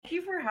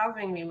Thank you for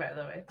having me, by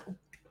the way.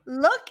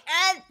 Look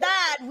at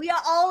that. We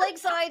are all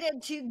excited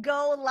to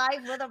go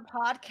live with a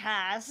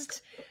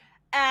podcast.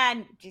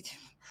 And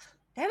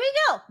there we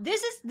go.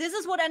 This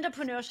is what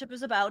entrepreneurship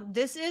is about.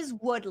 This is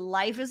what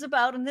life is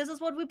about. And this is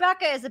what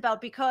Rebecca is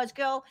about. Because,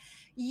 girl,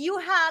 you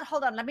had,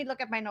 hold on, let me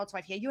look at my notes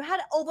right here. You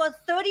had over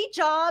 30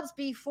 jobs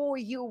before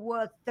you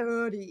were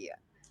 30.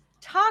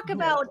 Talk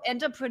about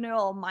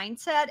entrepreneurial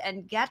mindset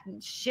and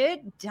getting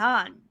shit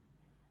done.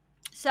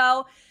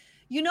 So,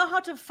 you know how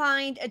to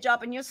find a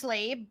job in your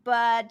sleep,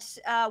 but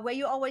where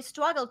you always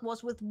struggled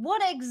was with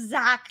what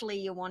exactly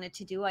you wanted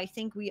to do. I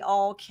think we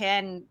all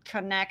can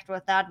connect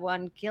with that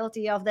one.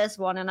 Guilty of this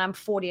one, and I'm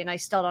 40 and I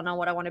still don't know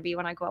what I want to be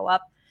when I grow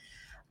up.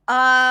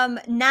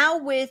 Now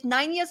with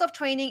 9 years of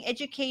training,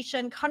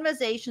 education,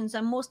 conversations,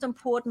 and most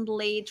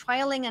importantly,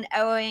 trialing and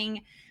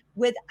erroring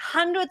with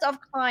hundreds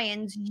of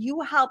clients, you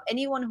help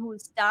anyone who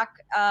is stuck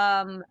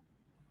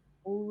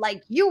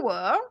like you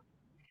were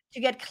to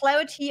get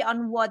clarity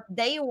on what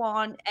they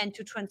want and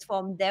to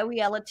transform their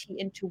reality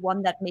into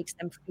one that makes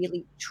them feel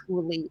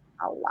truly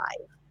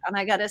alive. And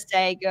I gotta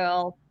say,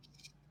 girl,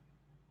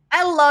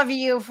 I love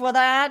you for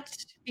that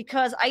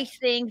because I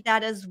think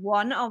that is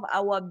one of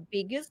our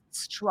biggest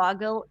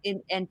struggle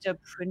in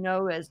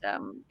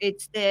entrepreneurism.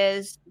 It's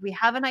this, we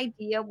have an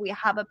idea, we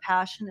have a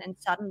passion, and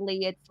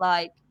suddenly it's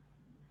like,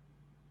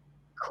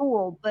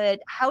 cool, but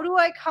how do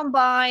I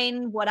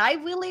combine what I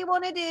really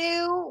want to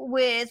do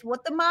with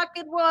what the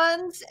market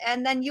wants?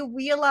 And then you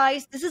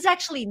realize this is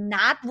actually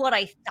not what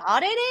I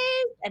thought it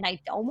is, and I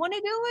don't want to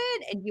do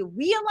it. And you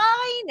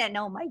realign, and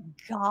oh my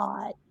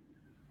God.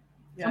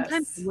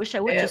 Sometimes I wish I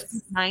would just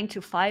be 9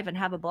 to 5 and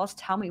have a boss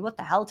tell me what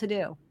the hell to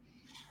do.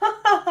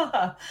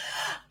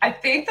 I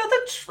think that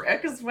the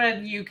trick is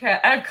when you can,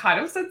 I'm kind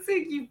of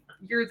sensing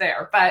you're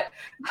there, but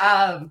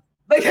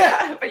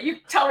you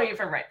tell me if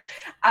I'm right.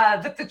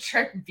 But the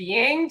trick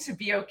being to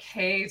be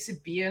okay to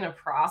be in a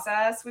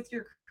process with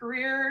your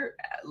career,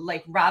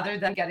 like rather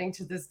than getting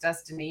to this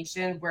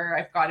destination where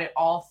I've got it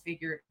all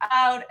figured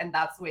out and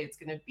that's the way it's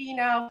going to be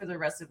now for the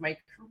rest of my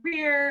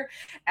career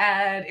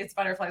and it's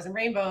butterflies and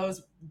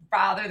rainbows,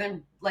 rather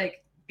than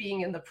like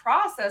being in the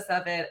process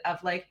of it,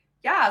 of like,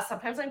 yeah,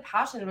 sometimes I'm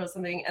passionate about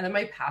something and then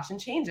my passion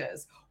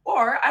changes.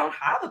 Or I don't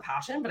have a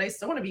passion, but I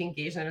still want to be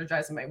engaged and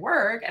energized in my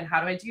work. And how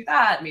do I do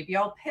that? Maybe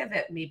I'll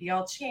pivot. Maybe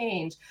I'll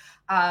change.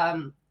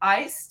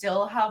 I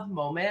still have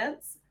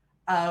moments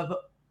of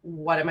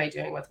what am I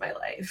doing with my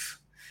life?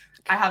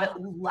 I have it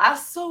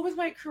less so with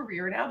my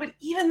career now, but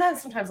even then,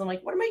 sometimes I'm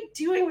like, what am I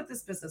doing with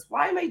this business?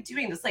 Why am I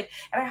doing this? Like,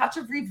 and I have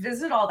to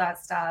revisit all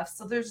that stuff.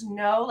 So there's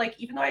no, like,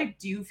 even though I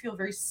do feel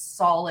very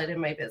solid in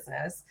my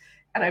business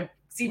and I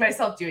see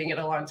myself doing it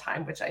a long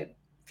time, which I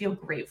feel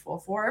grateful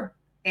for,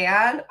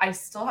 and I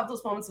still have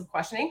those moments of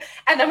questioning.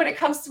 And then when it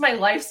comes to my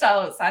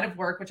lifestyle outside of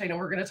work, which I know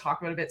we're going to talk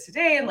about a bit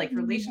today, and like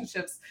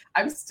relationships,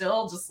 I'm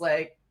still just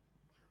like,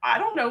 I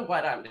don't know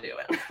what I'm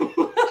doing.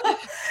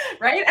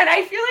 Right. And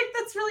I feel like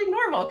that's really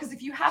normal because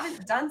if you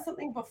haven't done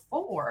something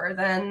before,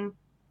 then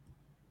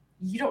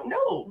you don't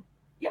know.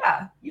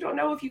 Yeah. You don't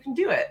know if you can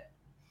do it.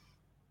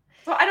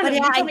 So I don't know.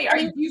 You tell me,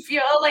 do you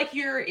feel like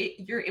you're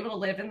able to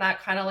live in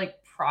that kind of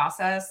like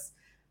process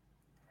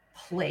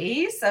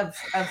place of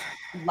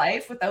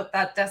life without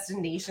that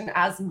destination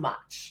as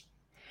much?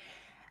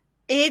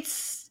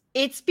 It's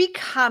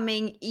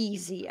becoming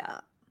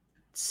easier.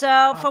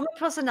 So from a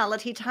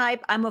personality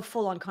type, I'm a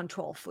full-on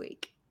control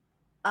freak.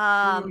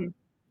 I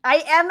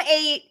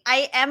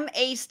am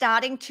a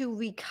starting to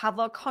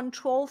recover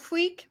control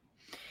freak,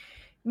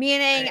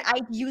 meaning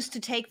I used to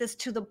take this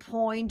to the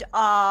point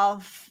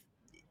of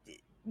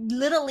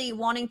literally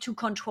wanting to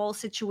control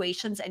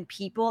situations and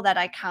people that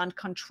I can't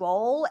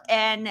control.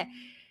 And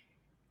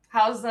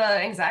how's the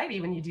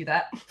anxiety when you do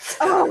that?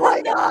 Oh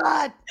my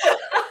God.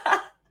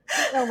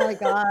 Oh my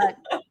God.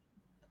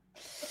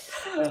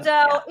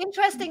 So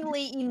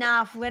interestingly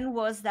enough, when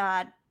was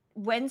that?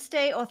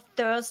 Wednesday or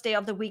Thursday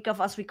of the week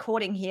of us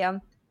recording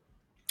here,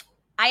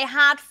 I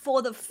had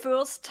for the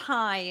first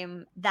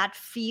time that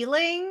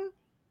feeling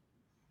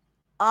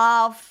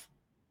of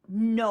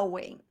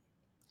knowing.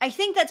 I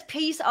think that's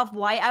piece of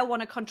why I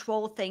want to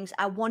control things.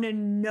 I want to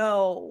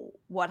know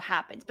what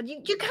happens. But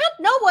you can't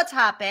know what's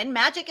happened.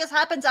 Magic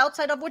happens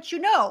outside of what you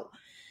know.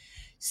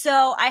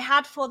 So I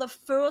had for the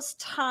first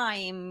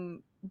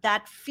time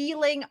that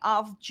feeling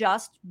of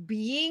just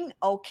being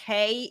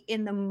okay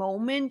in the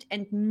moment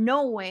and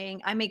knowing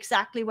I'm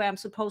exactly where I'm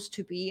supposed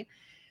to be.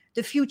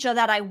 The future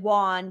that I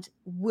want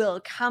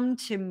will come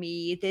to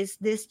me. This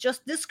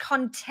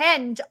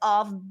content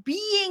of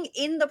being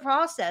in the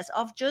process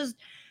of just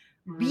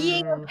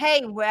being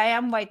okay where I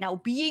am right now,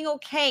 being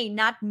okay,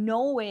 not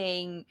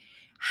knowing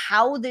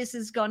how this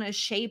is going to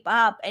shape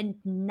up and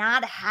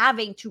not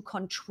having to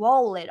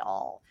control it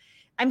all.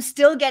 I'm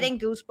still getting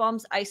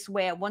goosebumps, I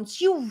swear.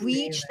 Once you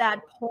reach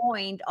that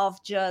point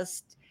of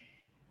just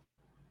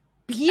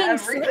being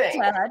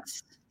centered,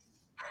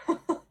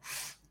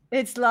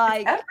 it's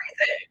like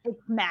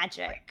it's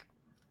magic.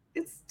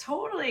 It's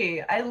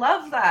totally, I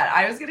love that.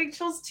 I was getting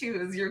chills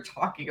too as you're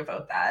talking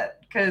about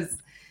that because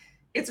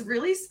it's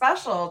really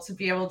special to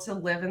be able to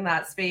live in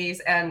that space.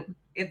 And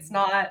it's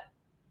not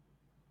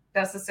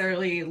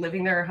necessarily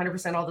living there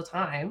 100% all the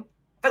time,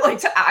 but like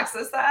to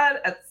access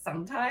that at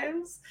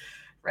sometimes,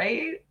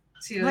 right?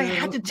 To I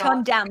had to not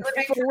turn down be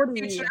living for the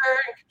 40. future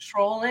and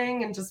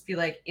controlling, and just be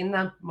like in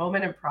the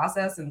moment and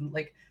process, and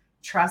like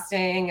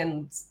trusting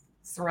and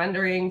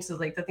surrendering to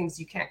like the things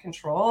you can't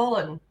control,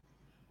 and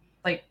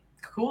like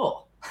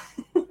cool.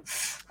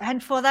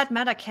 And for that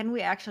matter, can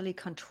we actually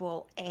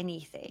control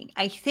anything?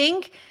 I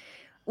think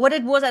what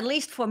it was, at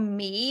least for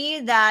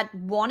me, that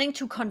wanting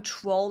to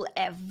control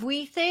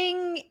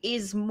everything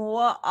is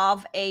more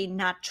of a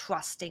not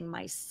trusting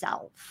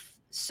myself.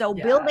 So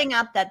Yeah. building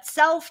up that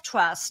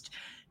self-trust,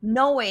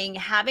 knowing,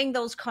 having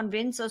those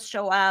convincers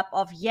show up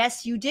of,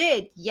 yes, you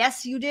did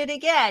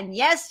again,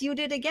 yes, you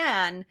did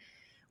again,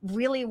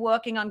 really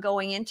working on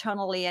going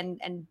internally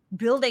and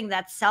building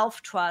that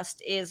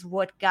self-trust is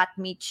what got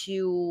me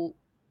to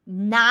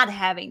not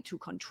having to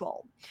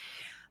control.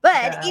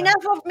 But Yeah.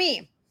 enough of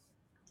me.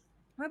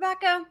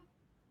 Rebecca,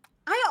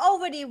 I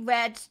already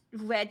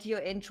read your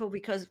intro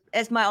because,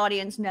 as my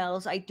audience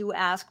knows, I do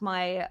ask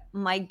my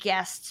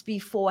guests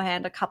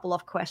beforehand a couple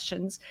of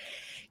questions.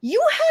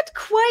 You had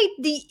quite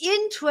the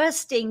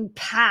interesting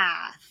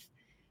path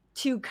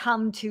to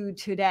come to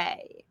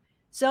today.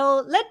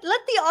 So let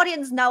the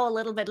audience know a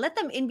little bit. Let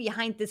them in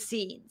behind the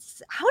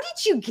scenes. How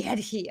did you get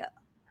here?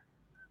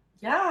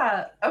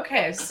 Yeah.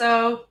 Okay.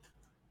 So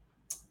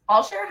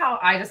I'll share how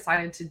I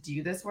decided to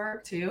do this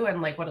work too, and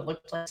like what it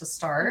looked like to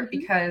start,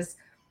 because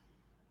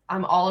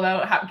I'm all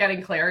about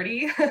getting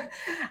clarity.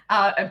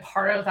 And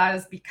part of that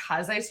is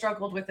because I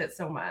struggled with it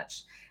so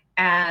much.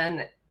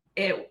 And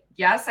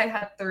yes, I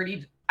had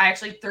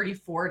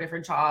 34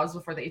 different jobs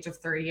before the age of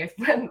 30.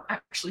 I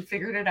actually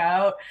figured it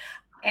out.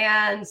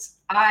 And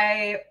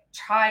I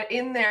tried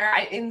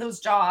in those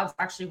jobs,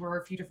 actually were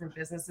a few different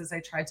businesses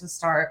I tried to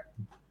start.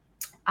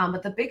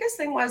 But the biggest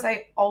thing was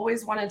I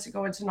always wanted to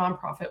go into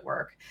nonprofit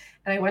work.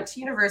 And I went to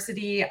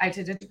university. I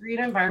did a degree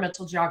in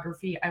environmental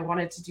geography. I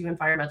wanted to do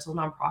environmental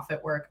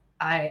nonprofit work.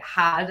 I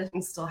had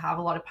and still have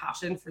a lot of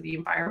passion for the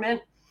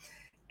environment.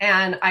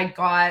 And I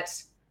got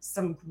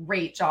some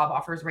great job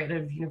offers right out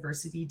of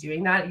university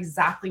doing that,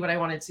 exactly what I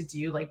wanted to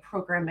do, like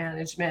program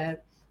management.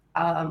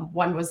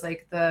 One was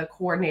like the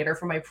coordinator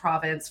for my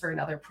province for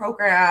another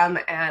program.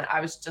 And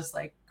I was just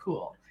like,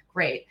 cool,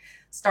 great.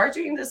 Start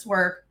doing this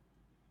work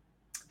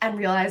and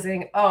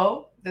realizing,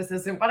 oh, this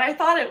isn't what I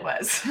thought it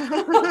was.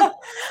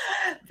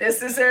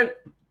 This isn't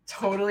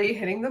totally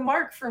hitting the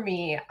mark for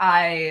me.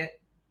 I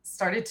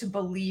started to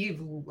believe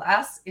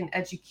less in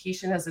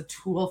education as a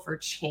tool for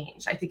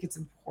change. I think it's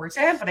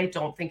important, but I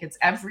don't think it's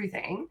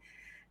everything.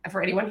 And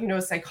for anyone who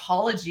knows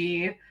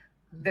psychology,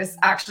 this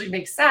actually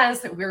makes sense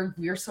that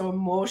we're so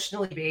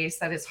emotionally based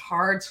that it's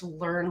hard to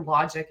learn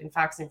logic and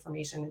facts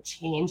information and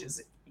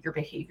changes your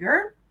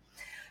behavior.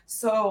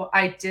 So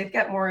I did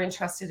get more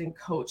interested in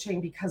coaching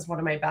because one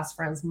of my best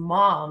friend's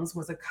moms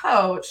was a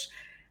coach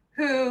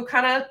who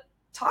kind of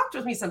talked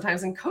with me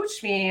sometimes and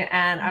coached me.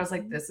 And I was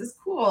like, this is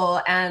cool.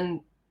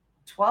 And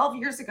 12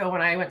 years ago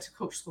when I went to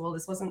coach school,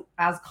 this wasn't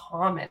as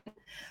common.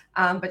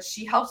 But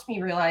she helped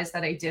me realize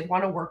that I did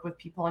want to work with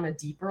people on a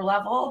deeper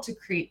level to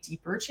create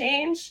deeper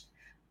change.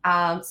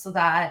 So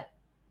that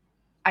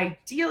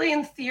ideally,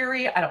 in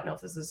theory, I don't know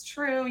if this is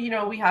true,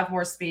 we have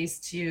more space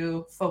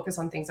to focus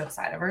on things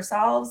outside of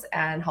ourselves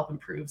and help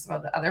improve some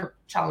of the other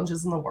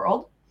challenges in the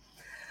world.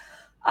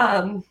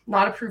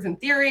 Not a proven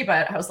theory,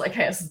 but I was like,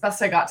 hey, this is the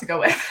best I got to go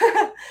with.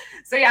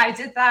 So yeah, I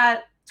did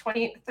that.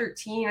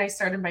 2013, I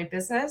started my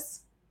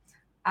business.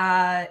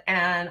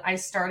 And I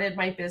started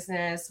my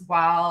business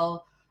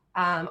while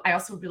I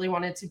also really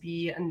wanted to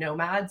be a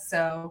nomad.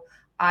 So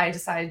I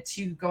decided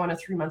to go on a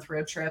 3-month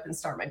road trip and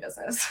start my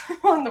business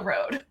on the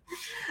road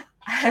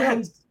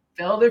and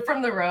build it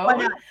from the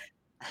road.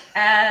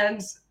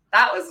 And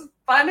that was a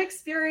fun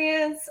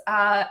experience.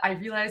 I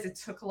realized it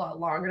took a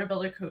lot longer to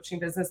build a coaching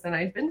business than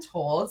I'd been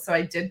told. So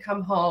I did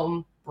come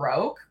home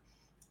broke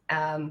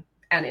and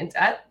in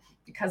debt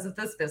because of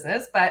this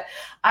business. But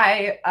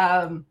I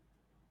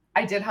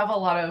did have a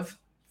lot of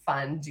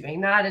fun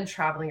doing that and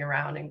traveling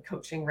around and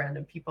coaching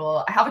random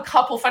people. I have a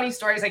couple funny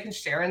stories I can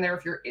share in there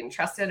if you're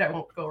interested. I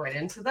won't go right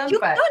into them. You're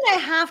gonna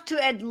have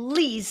to at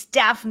least,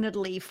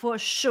 definitely, for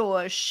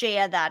sure,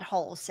 share that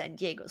whole San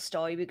Diego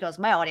story because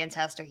my audience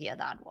has to hear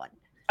that one.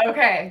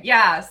 Okay,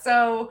 yeah.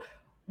 So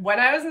when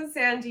I was in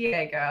San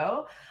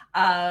Diego,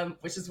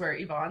 which is where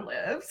Yvonne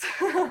lives,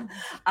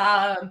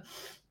 I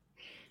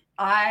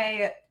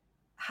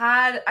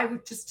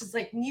would just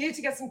like needed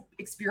to get some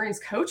experience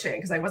coaching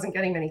because I wasn't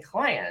getting many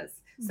clients.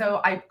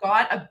 So I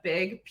got a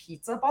big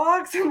pizza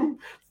box and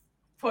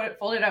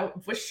folded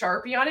out with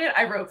Sharpie on it.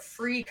 I wrote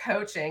free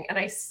coaching and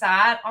I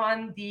sat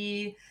on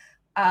the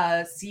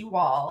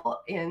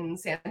seawall in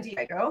San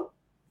Diego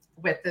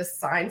with this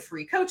sign,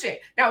 free coaching.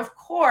 Now, of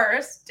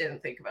course,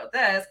 didn't think about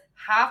this.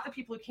 Half the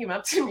people who came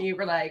up to me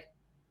were like,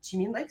 do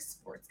you mean like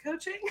sports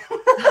coaching?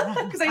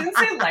 Because I didn't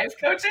say life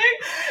coaching.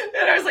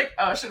 And I was like,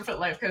 oh, I should have put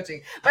life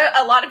coaching. But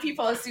a lot of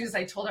people, as soon as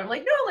I told them, I'm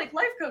like, no, like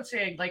life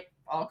coaching, like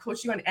I'll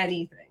coach you on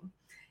anything.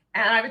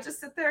 And I would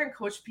just sit there and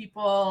coach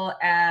people.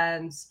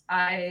 And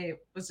I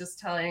was just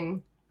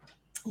telling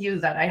you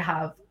that I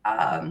have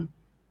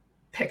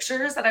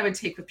pictures that I would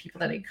take with people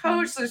that I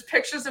coach. So there's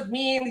pictures of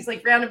me and these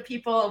like random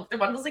people.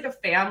 One was like a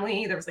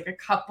family. There was like a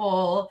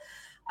couple.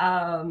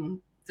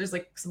 There's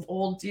like some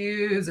old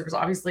dudes. There was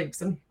obviously like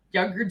some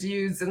younger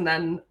dudes. And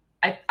then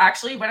I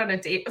actually went on a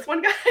date with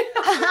one guy. We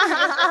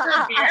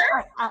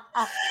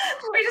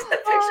just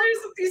had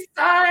pictures of these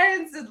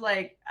signs and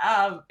like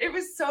it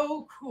was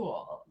so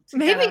cool.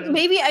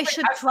 Maybe I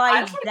should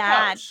try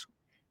that.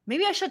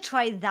 Maybe I should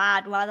try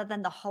that rather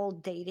than the whole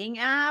dating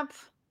app.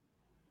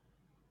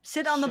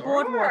 Sit on the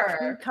boardwalk,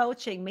 through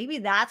coaching. Maybe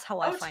that's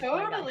how I find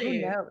my guy. Who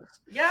knows?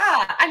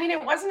 Yeah. I mean,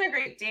 it wasn't a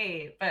great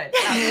date, but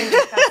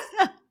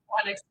that's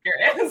one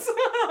experience.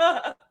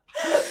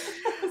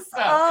 So.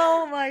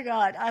 Oh my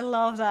God. I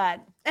love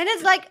that. And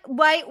it's like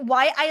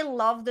why I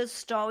love this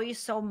story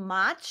so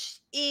much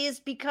is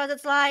because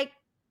it's like,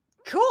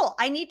 cool,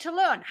 I need to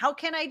learn. How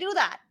can I do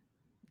that?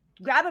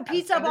 Grab a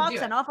pizza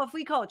box and offer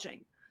free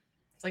coaching.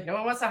 It's like, no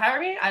one wants to hire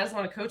me. I just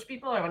want to coach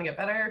people. I want to get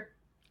better.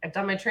 I've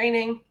done my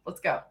training. Let's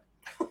go.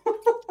 Can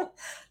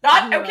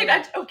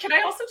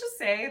I also just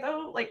say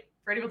though, like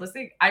for anyone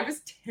listening, I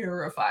was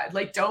terrified.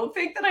 Like, don't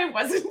think that I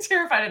wasn't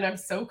terrified, and I'm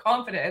so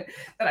confident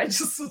that I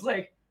just was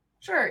like,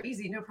 sure,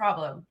 easy, no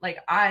problem. Like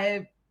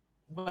I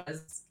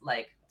was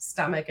like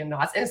stomach and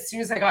knots. And as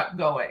soon as I got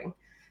going,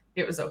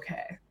 it was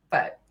okay.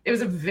 But it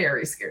was a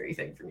very scary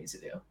thing for me to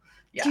do.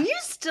 Yeah. Do you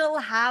still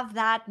have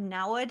that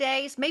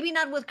nowadays? Maybe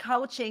not with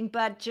coaching,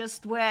 but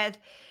just with,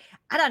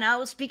 I don't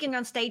know, speaking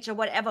on stage or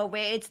whatever,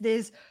 where it's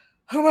this,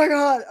 oh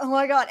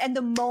my God. And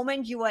the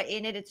moment you are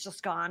in it, it's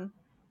just gone.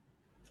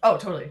 Oh,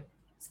 totally.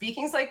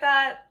 Speaking's like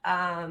that.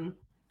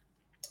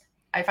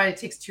 I find it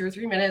takes 2 or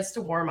 3 minutes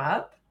to warm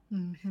up.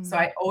 Mm-hmm. So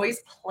I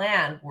always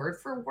plan word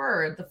for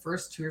word the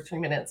first 2 or 3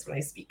 minutes when I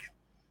speak.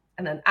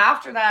 And then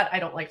after that, I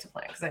don't like to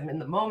plan because I'm in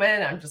the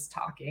moment. I'm just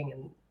talking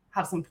and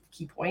have some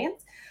key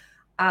points.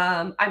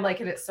 I'm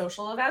like it at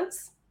social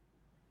events.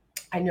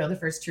 I know the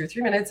first 2 or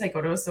 3 minutes I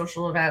go to a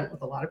social event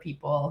with a lot of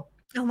people.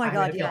 Oh my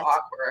God, feel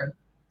awkward.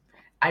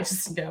 I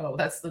just know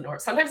that's the norm.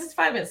 Sometimes it's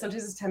 5 minutes,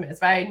 sometimes it's 10 minutes,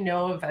 but I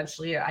know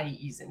eventually I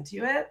ease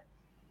into it.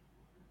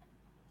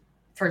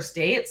 First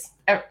dates,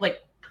 like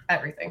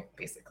everything,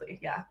 basically.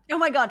 Yeah. Oh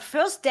my God,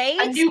 first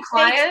dates. A new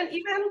client,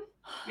 even.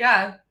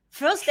 Yeah.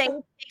 First date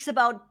takes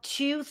about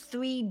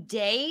 2-3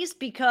 days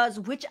because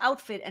which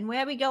outfit and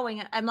where are we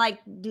going? I'm like,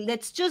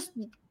 let's just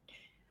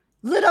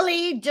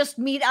literally just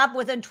meet up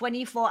within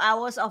 24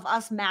 hours of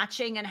us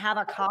matching and have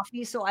a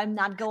coffee. So I'm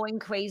not going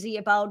crazy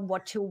about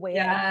what to wear.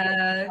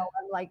 Yeah.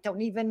 I'm like,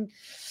 don't even.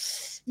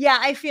 Yeah,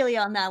 I feel you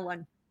on that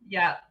one.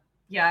 Yeah.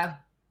 Yeah.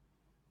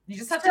 You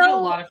just have to do a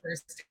lot of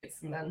first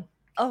dates and then.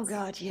 Oh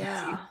God.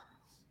 Yeah.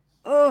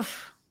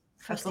 Oof.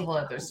 That's a whole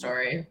other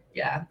story.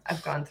 Yeah.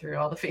 I've gone through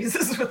all the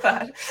phases with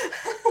that.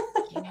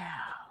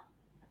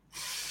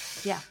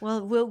 Yeah.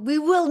 Well, we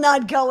will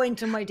not go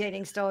into my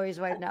dating stories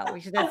right now.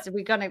 We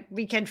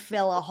can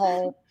fill a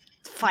whole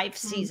 5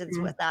 seasons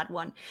with that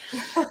one.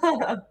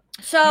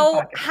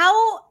 So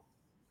how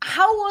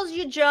was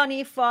your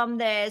journey from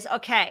this?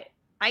 Okay,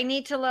 I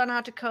need to learn how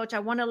to coach. I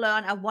want to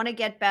learn. I want to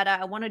get better.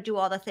 I want to do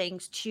other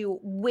things to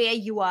where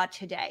you are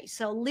today.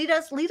 So lead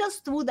us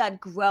through that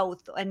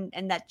growth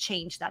and that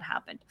change that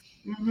happened.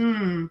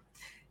 Mm-hmm.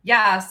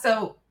 Yeah.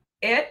 So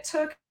it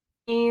took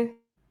me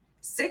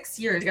 6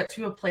 years to get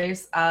to a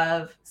place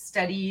of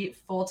steady,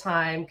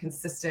 full-time,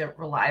 consistent,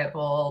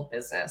 reliable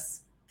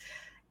business.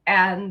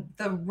 And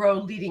the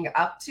road leading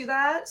up to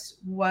that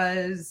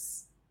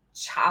was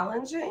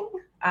challenging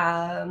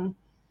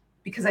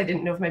because I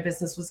didn't know if my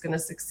business was going to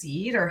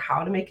succeed or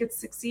how to make it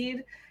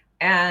succeed.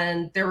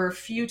 And there were a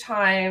few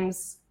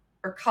times,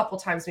 or a couple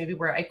times maybe,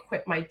 where I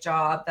quit my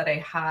job that I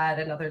had,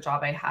 another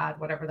job I had,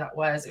 whatever that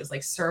was. It was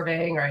like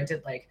serving, or I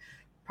did like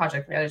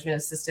project management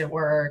assistant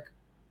work.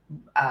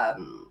 I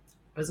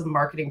was a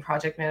marketing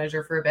project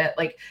manager for a bit,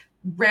 like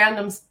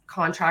random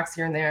contracts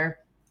here and there,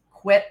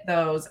 quit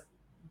those,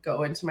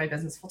 go into my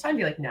business full time,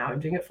 be like, now I'm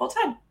doing it full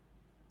time.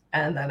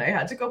 And then I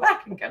had to go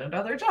back and get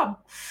another job.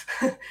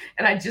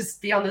 And I'd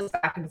just be on this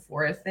back and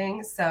forth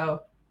thing.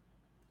 So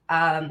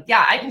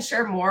I can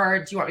share more.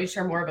 Do you want me to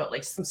share more about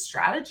like some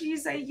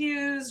strategies I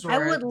used, or I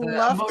would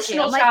love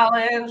emotional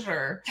challenge,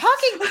 or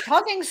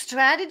talking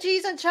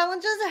strategies and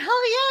challenges? Hell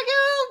yeah,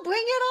 girl,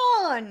 bring it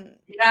on.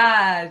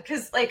 Yeah,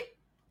 because like,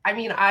 I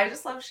mean, I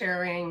just love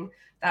sharing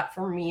that.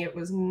 For me, it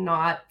was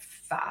not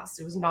fast.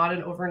 It was not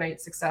an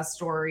overnight success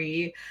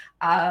story.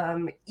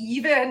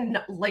 Even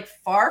like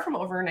far from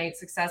overnight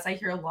success, I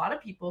hear a lot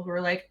of people who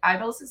are like, I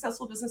built a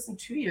successful business in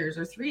 2 years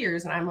or 3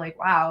 years. And I'm like,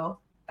 wow,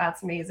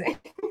 that's amazing.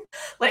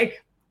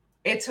 Like,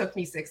 it took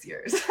me 6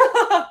 years.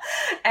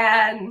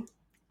 And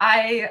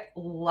I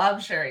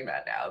love sharing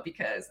that now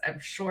because I'm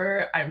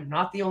sure I'm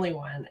not the only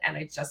one. And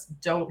I just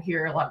don't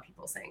hear a lot of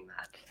people saying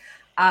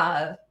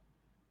that.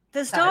 The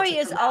that it story took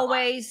is them that long.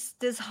 always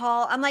this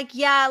whole, I'm like,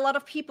 yeah, a lot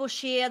of people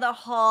share the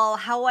whole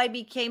how I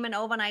became an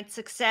overnight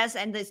success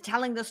and is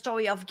telling the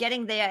story of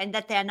getting there and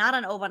that they're not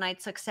an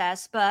overnight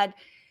success. But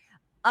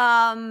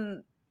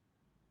um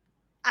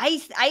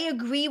I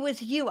agree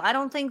with you. I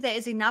don't think there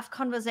is enough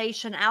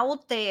conversation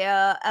out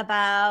there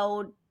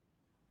about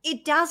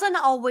it doesn't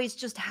always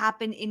just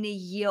happen in a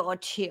year or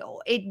two.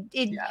 It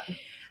Yeah.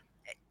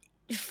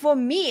 For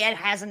me, it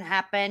hasn't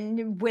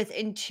happened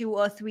within 2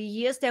 or 3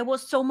 years. There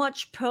was so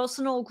much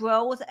personal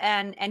growth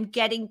and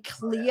getting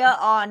clear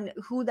on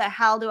who the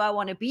hell do I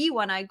want to be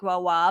when I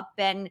grow up,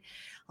 and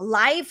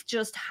life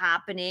just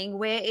happening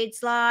where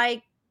it's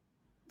like,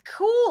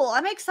 cool,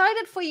 I'm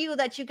excited for you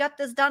that you got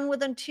this done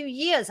within 2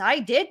 years. I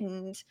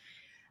didn't.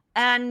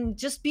 And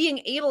just being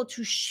able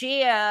to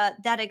share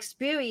that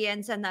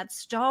experience and that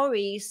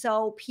story,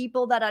 so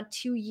people that are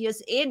 2 years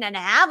in and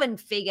haven't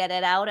figured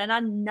it out and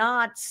are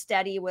not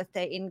steady with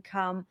their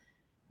income,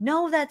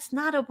 no, that's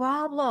not a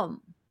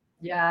problem.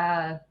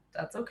 Yeah,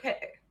 that's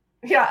okay.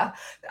 Yeah,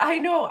 I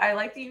know. I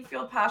like that you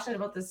feel passionate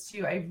about this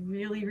too. I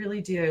really,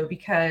 really do,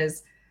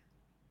 because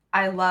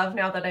I love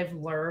now that I've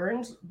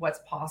learned what's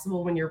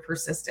possible when you're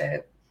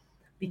persistent.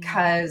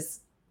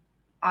 Because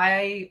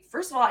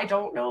first of all, I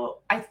don't know.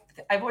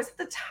 I've always had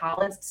the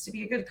talents to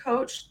be a good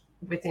coach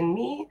within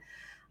me.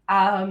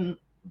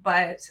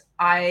 But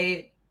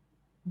I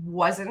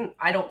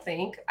don't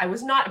think I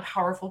was not a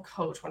powerful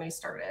coach when I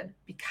started,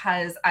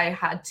 because I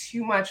had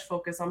too much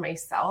focus on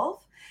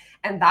myself.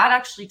 And that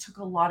actually took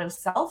a lot of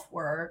self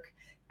work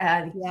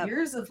and Yep.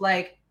 years of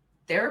like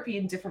therapy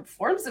and different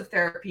forms of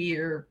therapy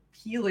or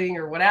healing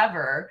or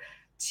whatever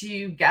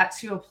to get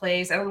to a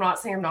place. And I'm not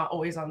saying I'm not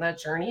always on that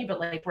journey, but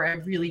like where I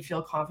really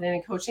feel confident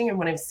in coaching. And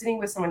when I'm sitting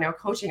with someone now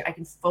coaching, I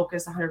can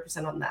focus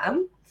 100% on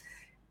them.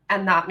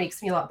 And that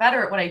makes me a lot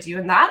better at what I do.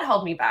 And that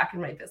held me back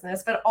in my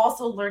business, but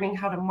also learning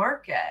how to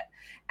market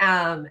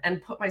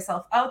and put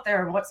myself out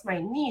there and what's my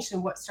niche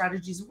and what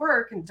strategies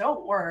work and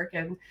don't work,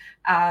 and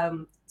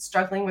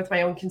struggling with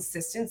my own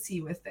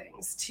consistency with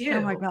things too.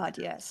 Oh my God,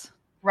 yes.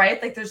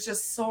 Right? Like there's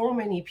just so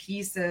many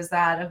pieces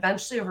that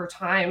eventually over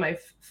time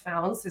I've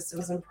found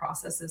systems and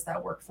processes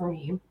that work for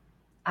me.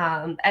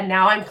 And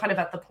now I'm kind of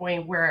at the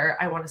point where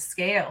I want to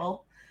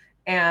scale.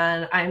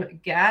 And I'm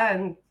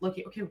again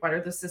looking, okay, what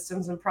are the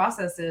systems and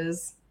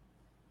processes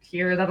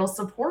here that'll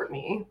support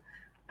me?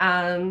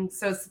 So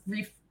it's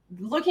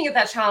looking at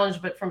that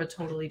challenge, but from a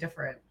totally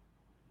different,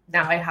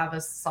 now I have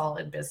a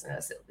solid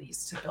business at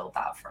least to build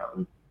that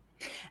from.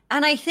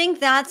 And I think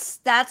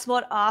that's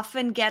what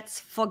often gets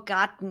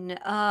forgotten.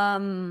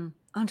 I'm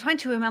trying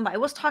to remember. I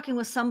was talking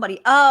with somebody.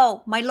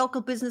 Oh, my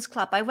local business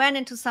club. I ran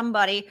into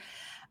somebody.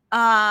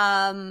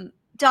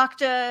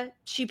 Doctor,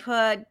 she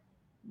put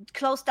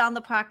closed down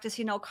the practice,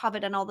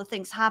 COVID and all the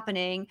things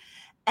happening,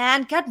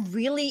 and got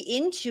really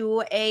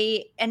into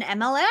an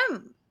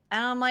MLM.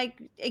 And I'm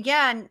like,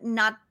 again,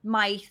 not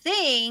my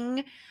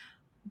thing,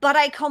 but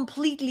I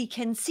completely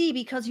can see,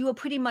 because you are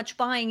pretty much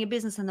buying a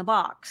business in the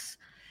box.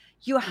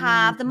 You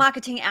have the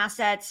marketing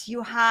assets,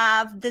 you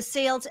have the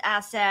sales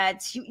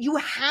assets, you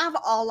have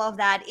all of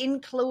that,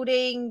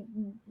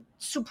 including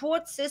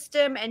support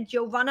system and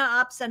your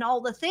runner-ups and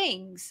all the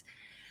things.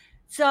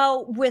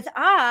 So with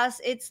us,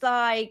 it's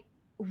like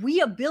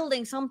we are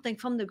building something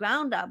from the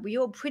ground up. We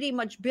are pretty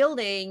much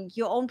building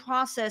your own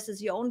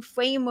processes, your own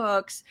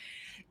frameworks.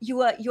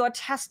 You are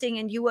testing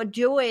and you are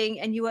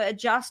doing and you are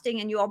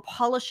adjusting and you are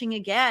polishing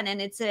again.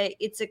 And it's a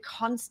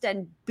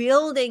constant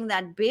building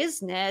that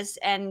business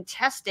and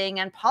testing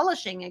and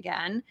polishing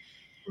again.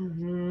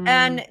 Mm-hmm.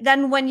 And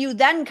then when you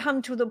then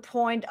come to the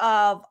point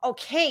of,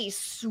 okay,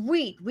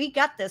 sweet, we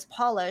got this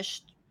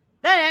polished,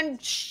 then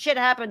shit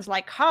happens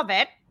like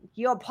COVID.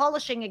 You're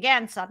polishing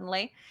again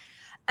suddenly.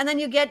 And then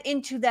you get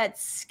into that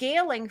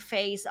scaling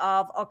phase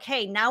of,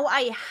 okay, now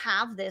I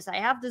have this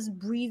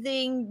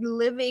breathing,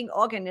 living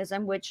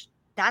organism, which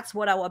that's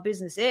what our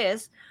business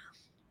is.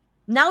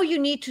 Now you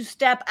need to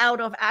step out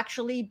of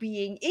actually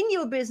being in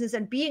your business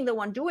and being the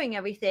one doing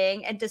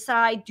everything and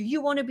decide, do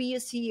you want to be a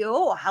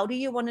CEO? How do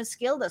you want to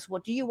scale this?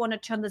 What do you want to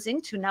turn this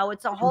into? Now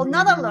it's a whole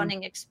nother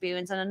learning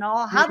experience and a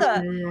whole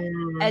other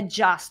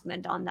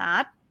adjustment on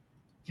that.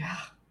 Yeah.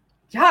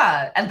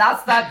 Yeah. And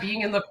that's that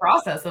being in the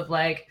process of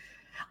like,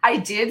 I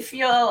did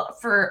feel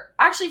for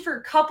a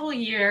couple of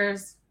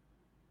years,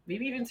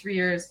 maybe even 3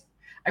 years,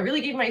 I really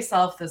gave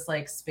myself this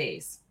like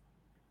space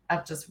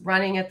of just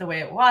running it the way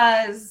it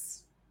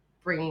was,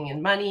 bringing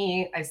in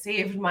money. I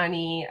saved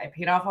money. I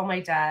paid off all my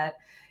debt.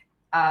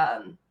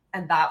 And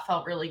that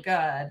felt really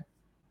good.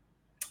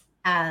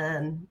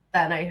 And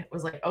then I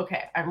was like,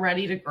 okay, I'm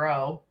ready to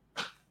grow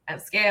and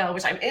scale,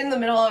 which I'm in the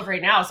middle of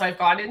right now. So I've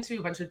gone into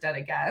a bunch of debt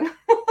again.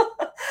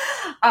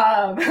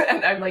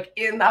 And I'm like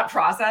in that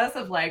process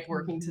of like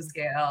working to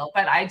scale,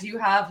 but I do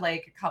have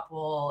like a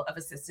couple of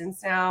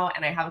assistants now,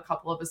 and I have a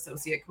couple of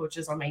associate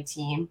coaches on my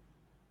team.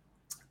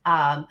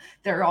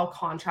 They're all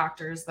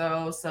contractors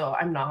though, so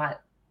I'm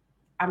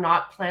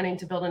not planning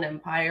to build an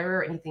empire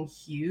or anything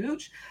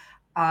huge.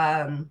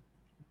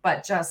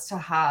 But just to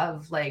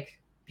have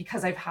like,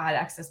 because I've had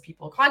excess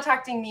people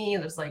contacting me,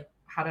 there's like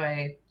how do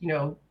I,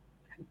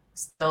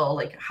 still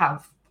like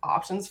have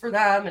options for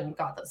them, and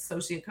got the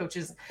associate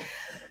coaches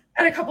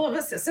and a couple of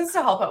assistants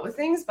to help out with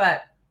things.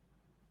 But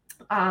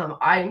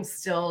I'm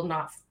still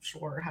not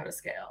sure how to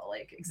scale,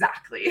 like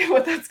exactly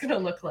what that's going to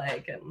look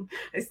like. And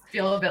I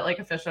feel a bit like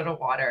a fish out of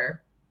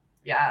water.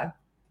 Yeah.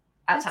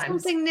 At It's times.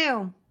 something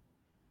new.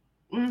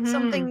 Mm-hmm.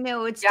 Something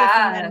new. It's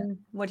different than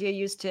what you're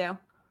used to.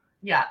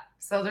 Yeah.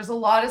 So there's a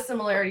lot of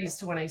similarities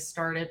to when I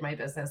started my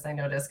business. I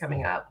noticed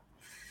coming up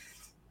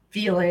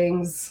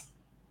feelings,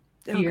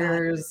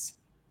 fears,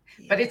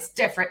 but it's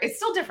different. It's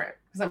still different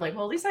because I'm like,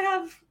 well, at least I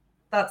have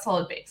that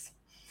solid base.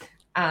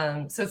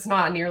 So it's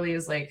not nearly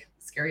as like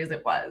scary as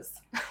it was.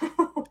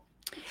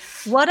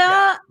 What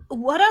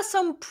are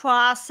some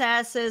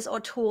processes or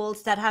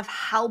tools that have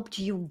helped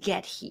you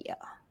get here?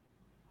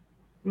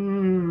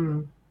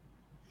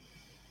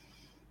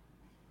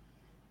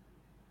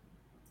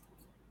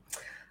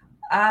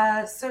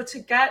 So to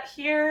get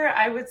here,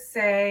 I would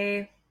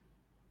say,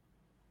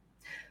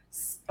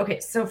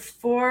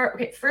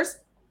 first,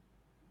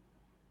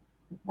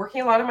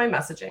 working a lot on my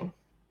messaging,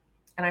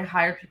 and I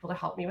hired people to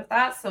help me with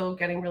that. So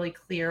getting really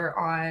clear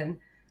on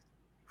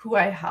who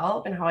I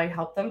help and how I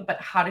help them,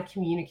 but how to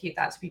communicate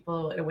that to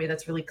people in a way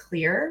that's really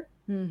clear.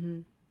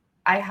 Mm-hmm.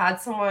 I had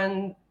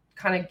someone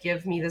kind of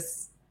give me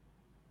this,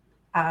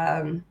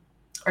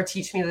 or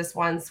teach me this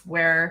once,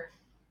 where,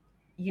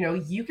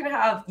 you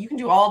can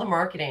do all the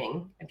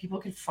marketing and people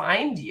can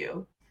find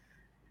you,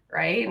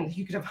 right? And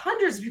you could have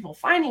hundreds of people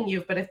finding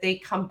you, but if they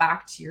come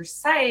back to your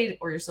site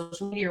or your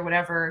social media or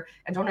whatever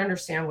and don't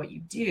understand what you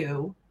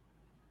do,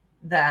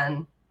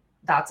 then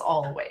that's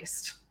all a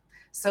waste.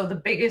 So the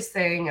biggest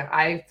thing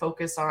I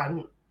focused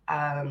on,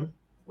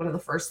 one of the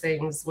first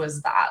things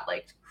was that,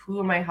 like, who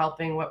am I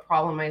helping? What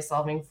problem am I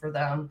solving for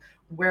them?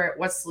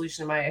 What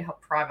solution am I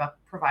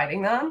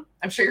providing them?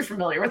 I'm sure you're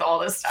familiar with all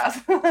this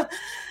stuff.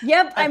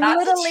 Yep, I'm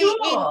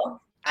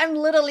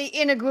literally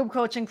in a group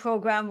coaching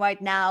program right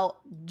now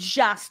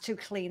just to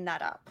clean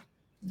that up.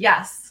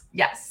 Yes.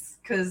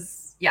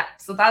 Because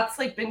so that's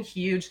like been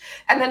huge.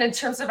 And then in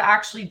terms of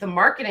actually the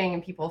marketing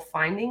and people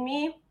finding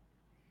me,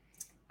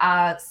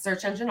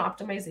 search engine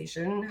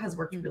optimization has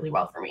worked really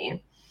well for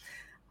me,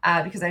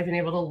 because I've been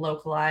able to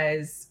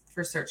localize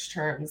for search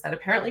terms that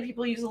apparently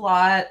people use a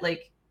lot,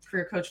 like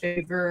Career Coach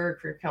Vancouver,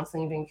 Career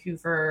Counseling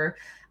Vancouver.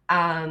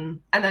 And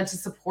then to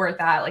support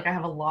that, like, I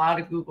have a lot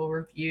of Google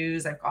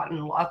reviews. I've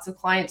gotten lots of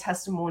client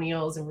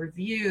testimonials and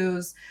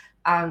reviews,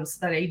 so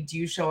that I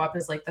do show up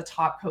as like the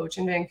top coach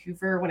in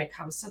Vancouver when it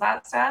comes to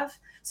that stuff.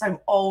 So I'm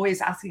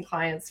always asking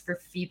clients for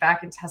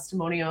feedback and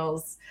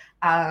testimonials.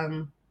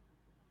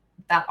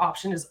 That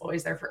option is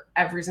always there for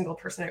every single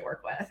person I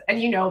work with. And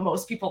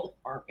most people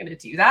aren't going to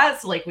do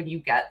that. So like when you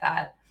get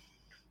that,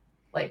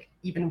 like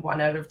even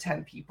 1 out of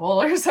 10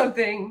 people or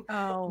something,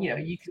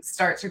 you can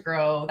start to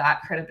grow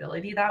that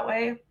credibility that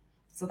way.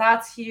 So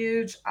that's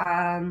huge.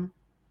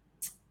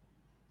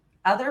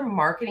 Other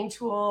marketing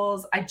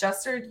tools, I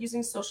just started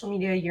using social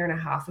media 1.5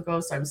 years ago.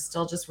 So I'm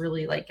still just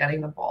really like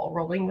getting the ball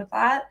rolling with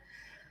that.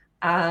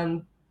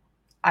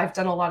 I've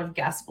done a lot of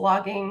guest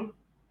blogging,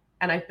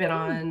 and I've been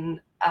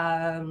on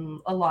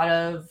a lot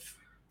of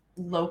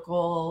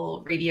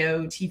local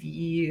radio,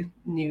 TV,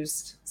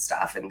 news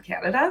stuff in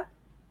Canada.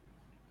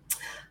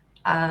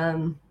 I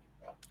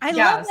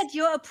love that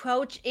your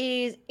approach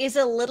is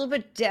a little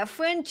bit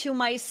different to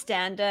my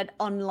standard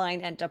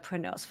online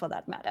entrepreneurs, for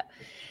that matter.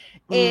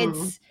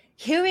 It's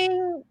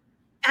hearing,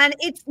 and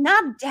it's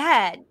not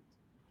dead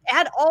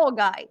at all,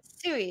 guys.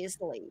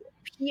 Seriously,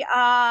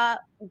 PR,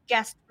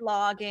 guest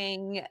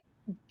blogging,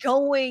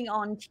 going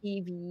on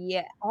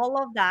TV,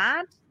 all of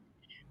that.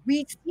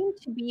 We seem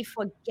to be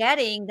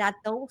forgetting that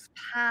those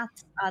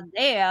paths are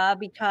there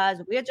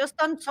because we're just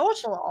on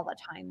social all the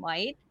time,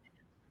 right?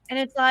 And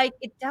it's like,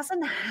 it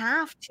doesn't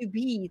have to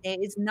be. There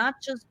is not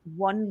just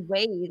one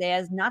way.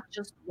 There's not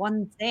just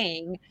one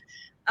thing.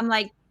 I'm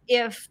like,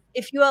 if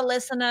you're a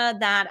listener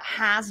that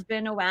has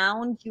been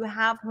around, you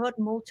have heard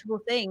multiple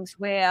things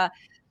where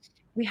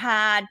we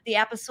had the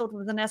episode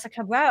with Vanessa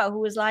Cabrera, who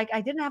was like,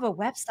 I didn't have a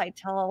website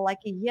till like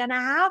 1.5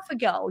 years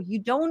ago. You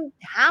don't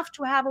have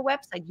to have a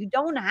website. You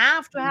don't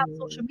have to have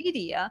social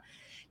media.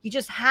 You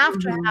just have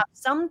to have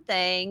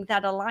something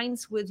that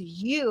aligns with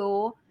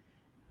you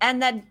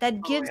and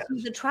that gives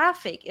you the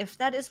traffic. If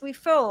that is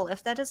referral,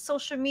 if that is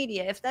social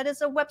media, if that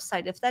is a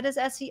website, if that is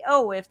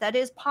SEO, if that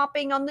is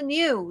popping on the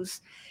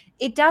news,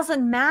 it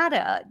doesn't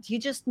matter. You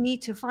just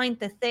need to find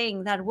the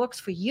thing that works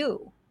for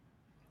you.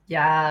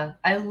 Yeah,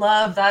 I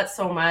love that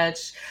so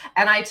much.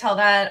 And I tell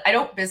that I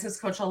don't business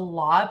coach a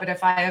lot, but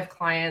if I have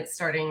clients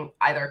starting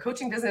either a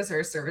coaching business or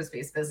a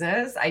service-based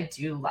business, I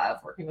do love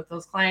working with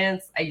those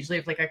clients. I usually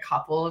have like a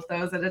couple of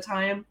those at a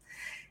time.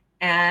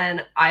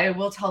 And I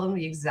will tell them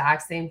the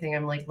exact same thing.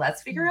 I'm like,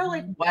 let's figure out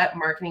like what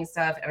marketing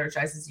stuff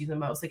energizes you the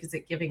most. Like, is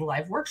it giving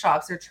live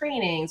workshops or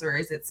trainings, or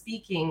is it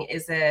speaking?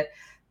 Is it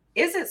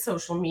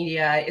social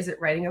media? Is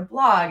it writing a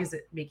blog? Is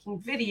it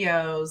making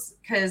videos?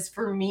 Because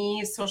for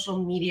me,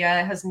 social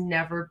media has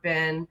never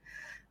been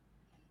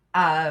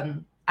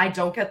I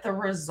don't get the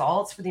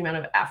results for the amount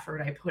of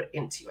effort I put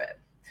into it.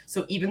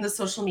 So even the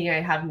social media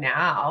I have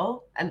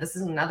now, and this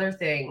is another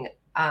thing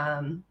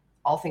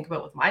I'll think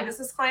about with my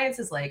business clients,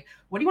 is like,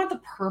 what do you want the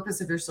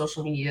purpose of your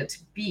social media to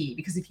be?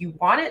 Because if you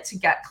want it to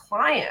get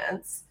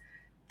clients,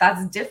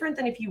 that's different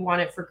than if you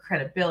want it for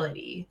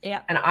credibility.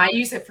 Yeah. And I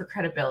use it for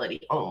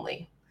credibility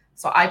only.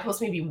 So I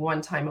post maybe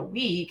one time a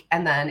week,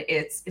 and then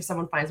it's, if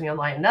someone finds me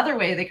online another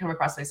way, they come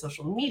across my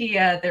social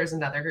media, there's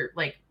another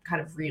like kind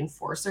of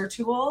reinforcer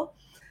tool.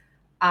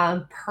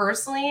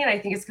 Personally, and I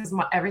think it's because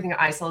everything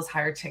I sell is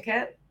higher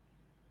ticket,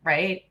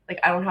 right? Like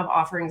I don't have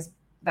offerings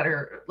that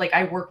are like,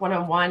 I work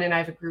one-on-one and I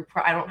have a group.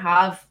 I don't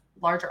have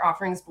larger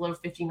offerings below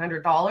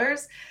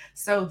 $1,500.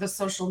 So the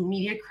social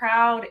media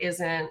crowd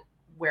isn't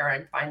where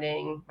I'm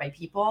finding my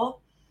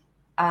people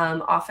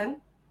often.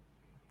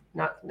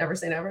 Never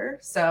say never.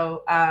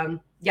 So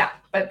yeah,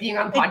 but being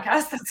on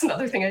podcasts, that's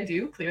another thing I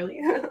do, clearly.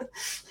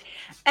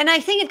 And I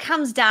think it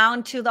comes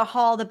down to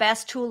the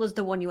best tool is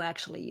the one you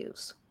actually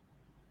use.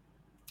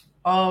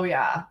 Oh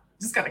yeah,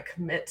 just gotta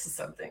commit to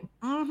something.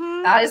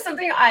 Mm-hmm. That is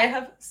something I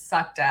have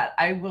sucked at.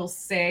 I will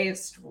say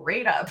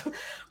straight up,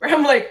 where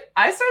I'm like,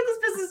 I started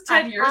this business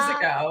 10 years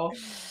ago.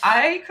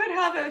 I could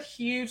have a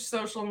huge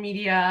social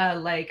media,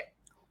 like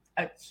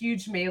a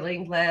huge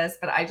mailing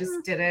list, but I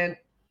just didn't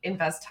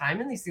invest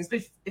time in these things.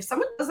 But if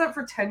someone does that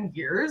for 10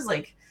 years,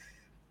 like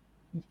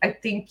I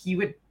think you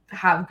would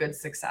have good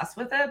success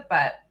with it.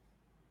 But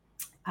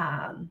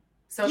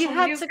social you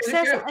had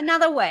success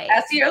another way.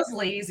 SEO's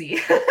lazy.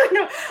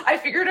 No, I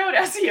figured out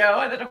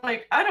SEO, and then I'm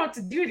like, I don't have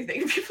to do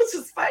anything. People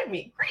just find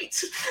me.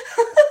 Great.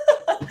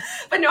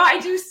 But no, I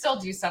do still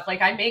do stuff.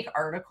 Like I make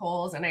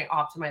articles and I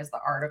optimize the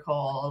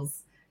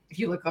articles. If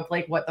you look up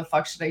like, what the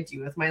fuck should I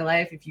do with my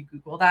life? If you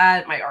Google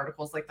that, my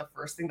article is like the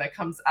first thing that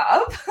comes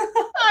up.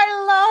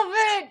 I love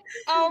it.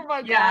 Oh my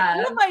Yeah. God.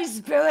 You're my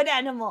spirit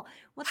animal.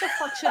 What the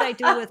fuck should I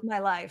do with my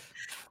life?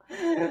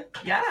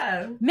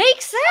 Yeah.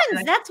 Makes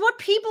sense. That's what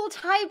people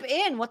type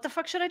in. What the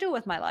fuck should I do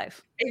with my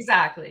life?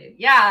 Exactly.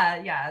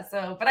 Yeah.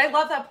 So, but I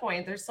love that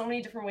point. There's so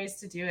many different ways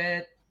to do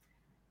it.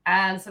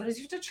 And sometimes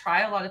you have to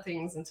try a lot of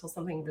things until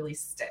something really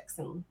sticks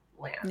and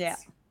lands.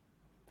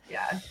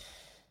 Yeah.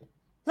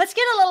 Let's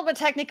get a little bit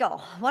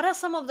technical. What are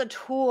some of the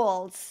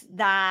tools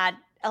that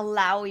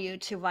allow you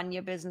to run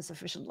your business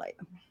efficiently?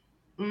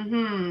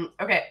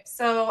 Okay.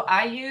 So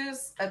I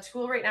use a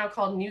tool right now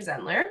called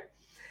Newsendler.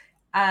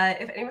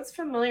 If anyone's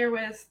familiar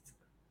with,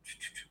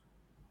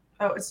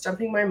 it's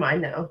jumping my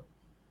mind now.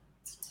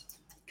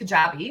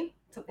 Kajabi,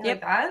 something like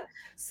that.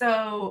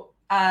 So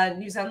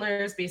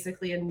Newsendler is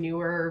basically a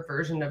newer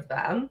version of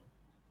them.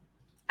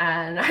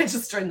 And I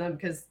just joined them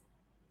because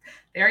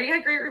they already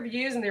had great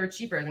reviews and they were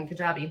cheaper than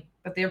Kajabi,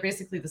 but they're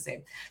basically the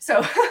same.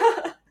 So,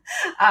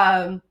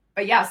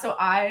 but yeah, so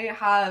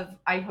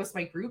I host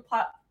my group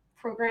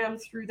program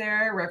through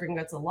there where everyone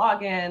gets a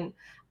login.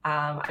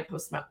 I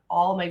post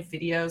all my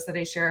videos that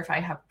I share. If I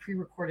have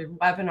pre-recorded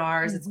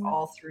webinars, it's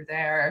all through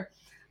there.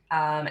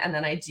 And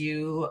then I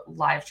do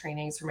live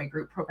trainings for my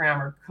group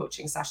program or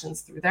coaching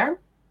sessions through there.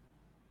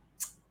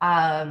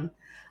 I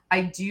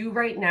do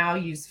right now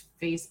use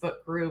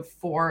Facebook group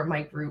for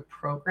my group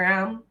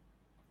program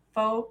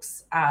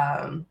folks.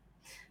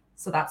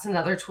 So that's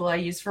another tool I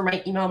use for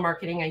my email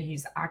marketing. I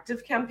use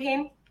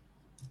ActiveCampaign.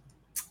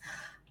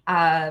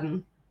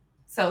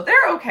 So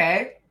they're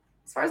okay.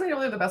 As far as I know,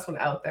 they're the best one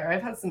out there.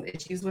 I've had some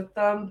issues with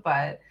them,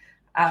 but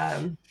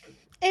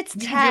it's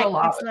tech.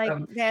 It's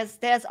like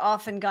there's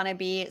often gonna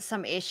be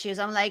some issues.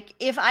 I'm like,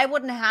 if I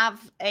wouldn't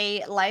have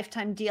a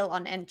lifetime deal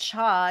on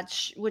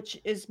Encharge, which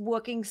is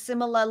working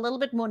similar, a little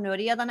bit more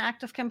nerdier than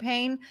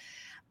ActiveCampaign,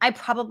 I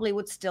probably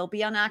would still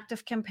be on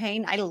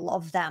ActiveCampaign. I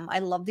love them. I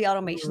love the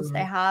automations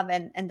they have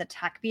and the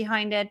tech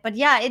behind it. But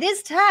yeah, it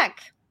is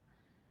tech.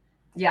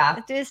 Yeah,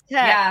 it is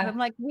tech. Yeah. I'm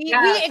like, we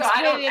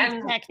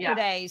experience tech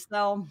today,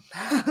 so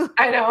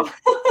I know.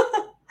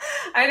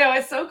 I know,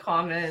 it's so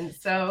common.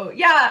 So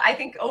yeah, I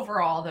think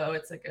overall though,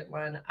 it's a good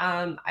one.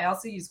 I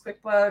also use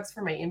QuickBooks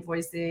for my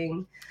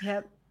invoicing.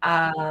 Yep.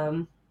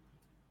 I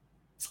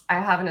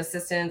have an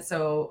assistant,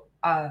 so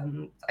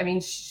I mean,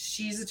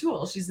 she's a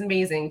tool. She's an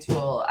amazing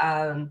tool.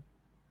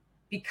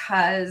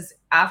 Because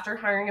after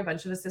hiring a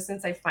bunch of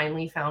assistants, I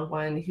finally found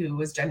one who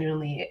was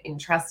genuinely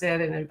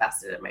interested and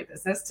invested in my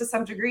business to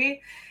some degree.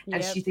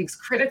 And she thinks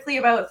critically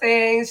about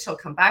things. She'll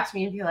come back to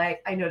me and be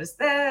like, I noticed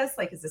this,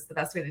 like, is this the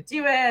best way to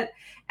do it?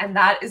 And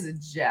that is a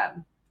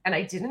gem. And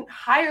I didn't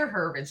hire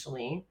her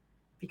originally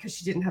because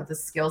she didn't have the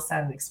skill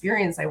set and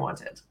experience I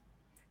wanted.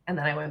 And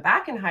then I went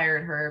back and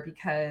hired her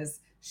because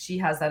she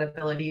has that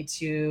ability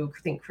to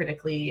think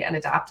critically and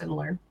adapt and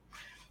learn.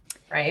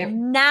 Right?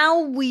 Now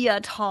we are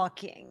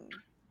talking.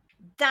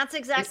 That's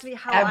exactly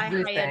how I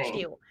hired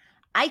you.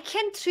 I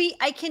can teach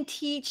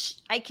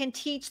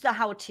the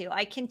how-to.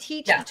 I can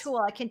teach the tool.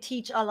 I can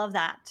teach all of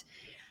that.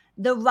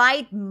 The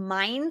right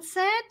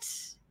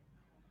mindset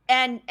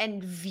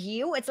and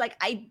view. It's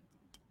like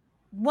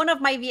one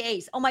of my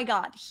VAs, oh my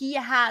God, he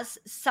has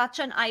such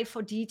an eye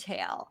for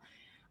detail.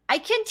 I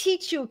can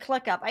teach you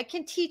ClickUp. I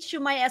can teach you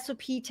my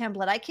SOP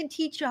template. I can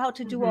teach you how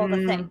to do all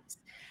the things.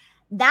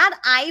 that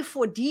eye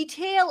for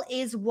detail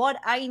is what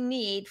I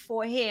need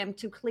for him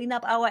to clean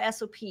up our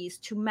SOPs,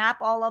 to map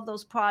all of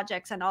those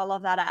projects and all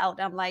of that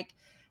out. I'm like,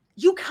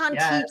 you can't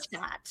teach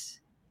that.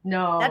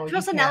 No, That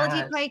personality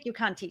you can't. trait, you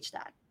can't teach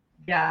that.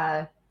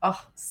 Yeah.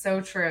 Oh, so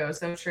true.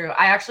 So true.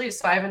 I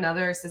have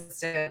another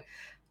assistant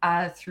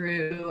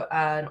through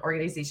an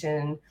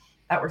organization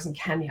that works in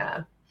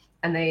Kenya,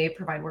 and they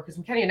provide workers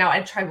in Kenya. Now,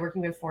 I tried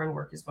working with foreign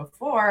workers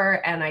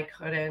before, and I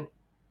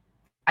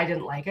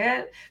didn't like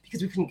it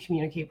because we couldn't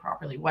communicate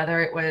properly,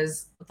 whether it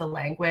was the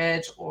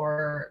language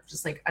or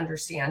just like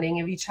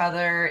understanding of each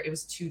other. It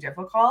was too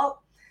difficult.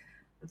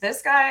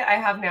 This guy I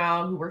have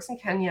now who works in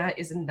Kenya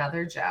is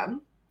another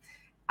gem.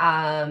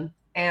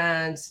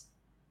 And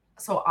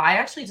so I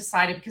actually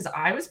decided, because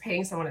I was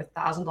paying someone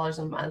 $1,000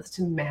 a month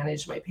to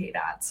manage my paid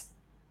ads.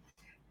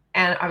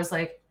 And I was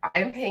like,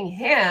 I'm paying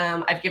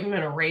him. I've given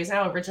him a raise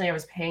now. Originally, I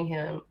was paying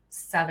him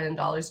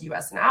 $7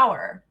 US an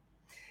hour.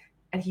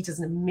 And he does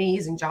an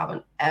amazing job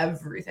on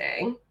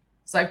everything.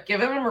 So I've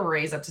given him a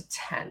raise up to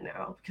 10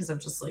 now because I'm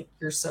just like,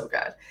 you're so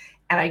good.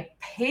 And I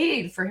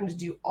paid for him to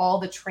do all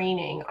the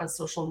training on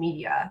social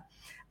media,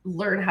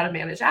 learn how to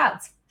manage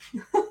ads.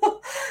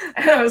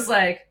 And I was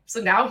like, so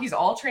now he's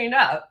all trained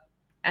up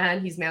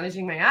and he's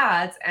managing my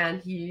ads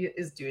and he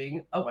is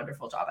doing a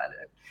wonderful job at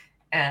it.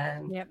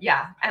 And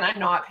yeah, and I'm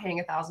not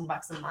paying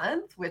 $1,000 a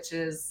month, which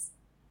is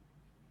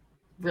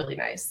really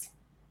nice.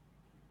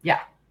 Yeah.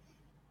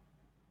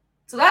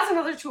 So that's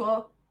another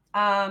tool.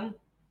 Yeah,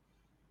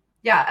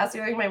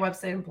 SEOing my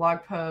website and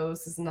blog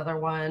posts is another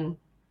one.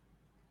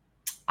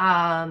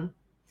 Yeah,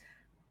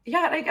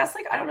 and I guess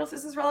like, I don't know if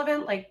this is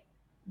relevant, like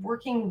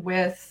working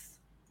with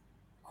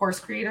course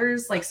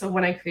creators. Like, so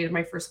when I created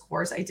my first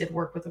course, I did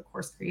work with a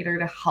course creator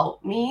to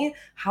help me.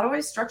 How do I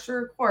structure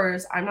a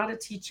course? I'm not a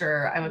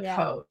teacher, I'm a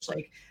coach.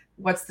 Like,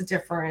 what's the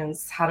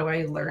difference? How do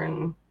I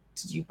learn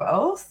to do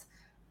both?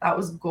 That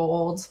was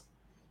gold.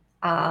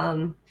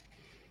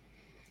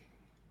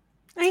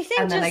 I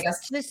think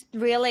just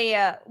really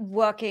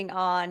working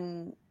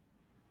on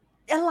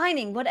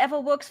aligning whatever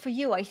works for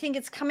you. I think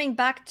it's coming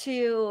back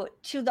to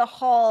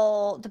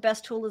the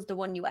best tool is the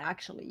one you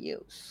actually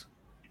use.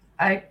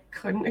 I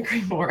couldn't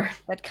agree more.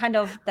 That kind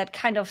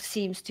of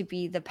seems to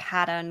be the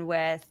pattern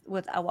with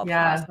our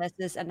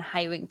processes and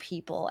hiring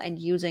people and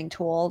using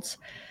tools.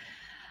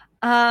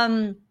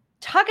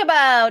 Talk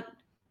about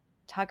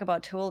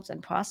tools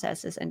and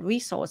processes and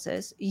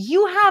resources.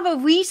 You have a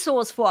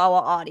resource for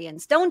our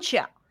audience, don't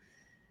you?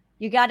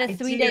 You got a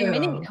 3-day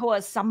mini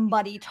course.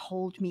 Somebody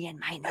told me in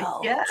my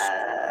notes.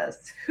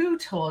 Yes. Who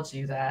told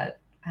you that?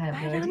 I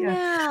have no idea.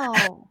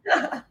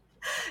 Know.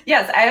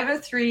 Yes, I have a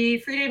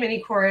 3-day mini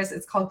course.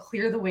 It's called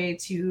Clear the Way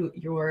to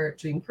Your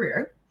Dream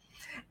Career.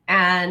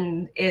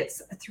 And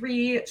it's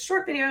 3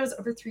 short videos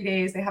over 3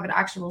 days. They have an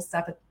actionable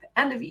step at the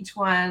end of each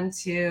one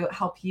to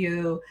help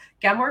you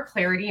get more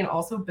clarity and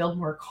also build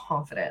more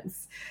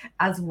confidence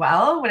as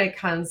well when it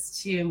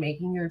comes to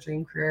making your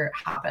dream career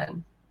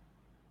happen.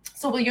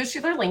 So will you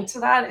share the link to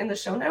that in the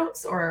show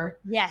notes, or?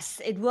 Yes,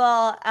 it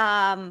will.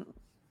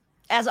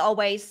 As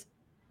always,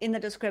 in the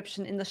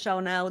description, in the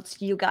show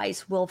notes, you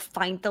guys will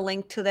find the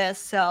link to this.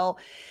 So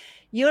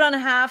you don't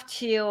have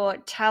to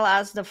tell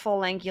us the full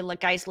link. You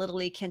guys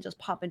literally can just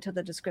pop into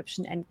the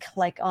description and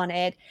click on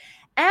it,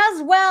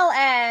 as well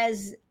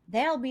as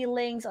there'll be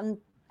links on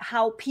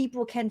how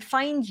people can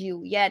find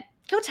you. Yet,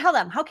 go tell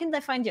them, how can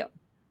they find you?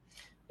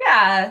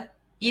 Yeah.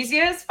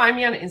 Easiest, find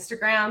me on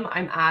Instagram.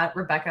 I'm at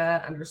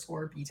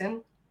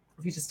Rebecca_Beaton.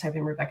 If you just type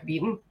in Rebecca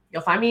Beaton,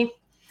 you'll find me.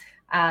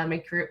 My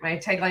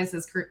tagline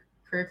says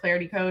career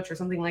clarity coach or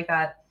something like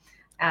that.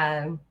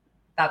 And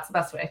that's the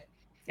best way.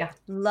 Yeah.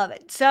 Love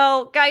it.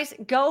 So guys,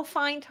 go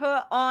find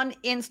her on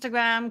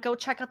Instagram. Go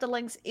check out the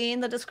links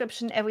in the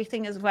description.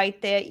 Everything is right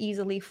there,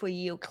 easily for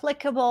you,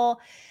 clickable.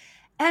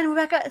 And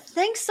Rebecca,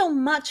 thanks so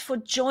much for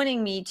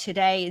joining me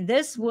today.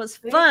 This was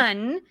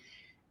fun.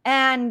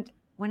 And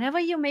whenever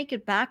you make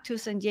it back to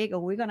San Diego,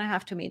 we're going to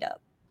have to meet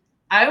up.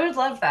 I would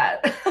love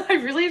that. I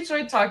really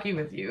enjoyed talking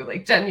with you,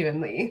 like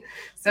genuinely.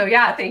 So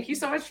yeah, thank you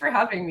so much for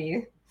having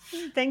me.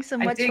 Thanks so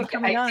much for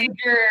coming on. I dig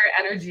your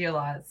energy a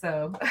lot.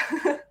 So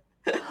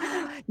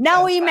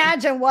now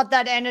imagine what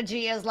that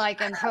energy is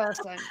like in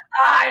person.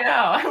 I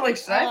know. I'm like,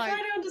 should I fly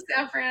down to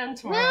San Fran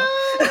tomorrow?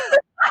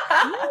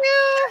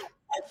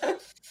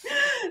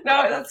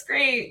 No, that's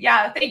great.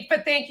 Yeah,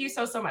 thank you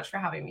so much for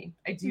having me.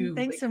 I do.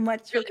 Thanks so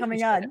much for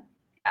coming on.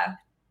 Yeah.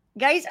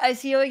 Guys, I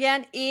see you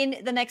again in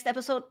the next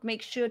episode.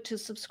 Make sure to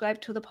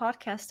subscribe to the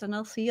podcast and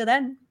I'll see you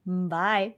then. Bye.